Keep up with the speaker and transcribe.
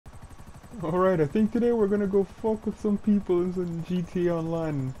Alright, I think today we're gonna go fuck with some people in some GTA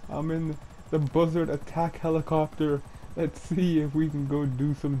Online. I'm in the Buzzard attack helicopter. Let's see if we can go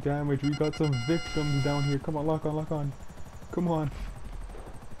do some damage. We got some victims down here. Come on, lock on, lock on. Come on.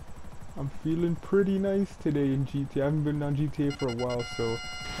 I'm feeling pretty nice today in GTA. I haven't been on GTA for a while, so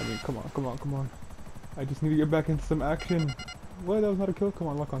I mean, come on, come on, come on. I just need to get back into some action. What? That was not a kill? Come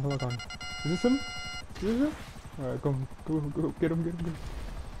on, lock on, lock on. Is this him? Is this him? Alright, come, go, go, get him, get him, get him.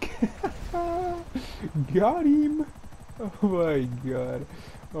 Got him! Oh my god.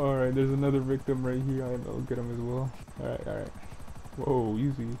 Alright, there's another victim right here. I'll get him as well. Alright, alright. Whoa,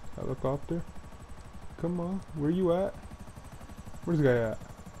 easy. Helicopter. Come on. Where you at? Where's the guy at?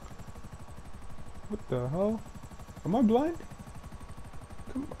 What the hell? Am I blind?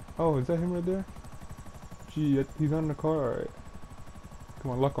 Come on. Oh, is that him right there? Gee, he's on the car. Alright.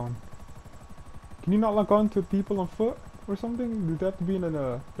 Come on, lock on. Can you not lock on to people on foot or something? Does that have to be in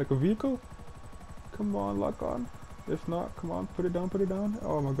a like a vehicle? Come on, lock on. If not, come on, put it down, put it down.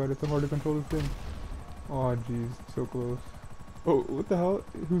 Oh my god, it's so hard to control this thing. Oh jeez, so close. Oh, what the hell?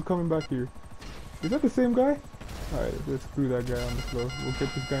 Who's coming back here? Is that the same guy? Alright, let's screw that guy on the floor. We'll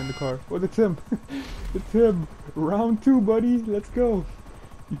get this guy in the car. Oh, it's him! It's him! Round 2, buddy! Let's go!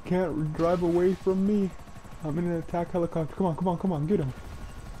 You can't drive away from me. I'm in an attack helicopter. Come on, come on, come on, get him!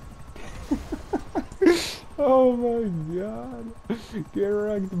 Oh my god. Get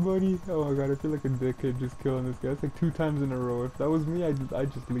wrecked, buddy. Oh my god, I feel like a dickhead just killing this guy. It's like 2 times in a row. If that was me,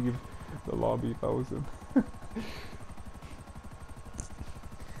 I'd just leave the lobby if I was him.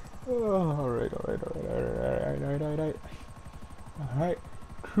 Oh, alright, alright, alright, alright, alright, alright, alright. Alright.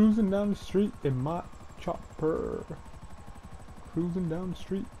 Cruising down the street in my chopper. Cruising down the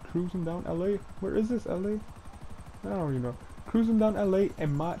street, cruising down LA. Where is this, LA? I don't even know. Cruising down LA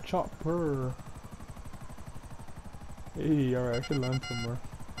in my chopper. Hey, alright, I should land somewhere.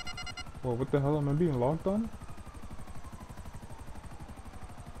 Whoa, what the hell? Am I being locked on?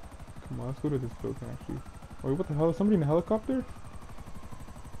 Come on, let's go to this building actually. Wait, what the hell? Is somebody in a helicopter?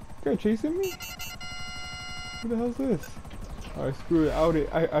 Guy chasing me? What the hell is this? Alright, screw it. Out it.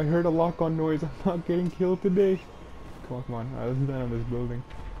 I heard a lock on noise. I'm not getting killed today. Come on, come on. Alright, let's land on this building.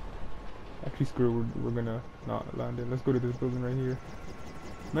 Actually, screw it. We're gonna not land it. Let's go to this building right here.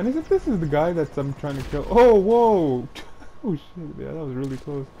 Man, as if this is the guy that I'm trying to kill. Oh, whoa! Oh shit, yeah, that was really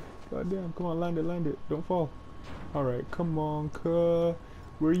close. God damn, come on, land it, land it. Don't fall. Alright, come on, cuh.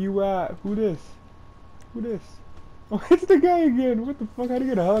 Where you at? Who this? Who this? Oh, it's the guy again. What the fuck? How do you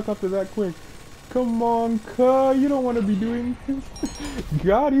get a helicopter that quick? Come on, cuh. You don't want to be doing this.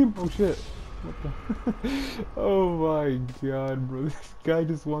 Got him. Oh shit. What the? Oh my god, bro. This guy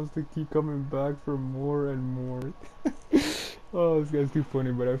just wants to keep coming back for more and more. Oh, this guy's too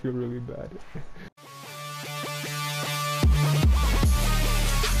funny, but I feel really bad.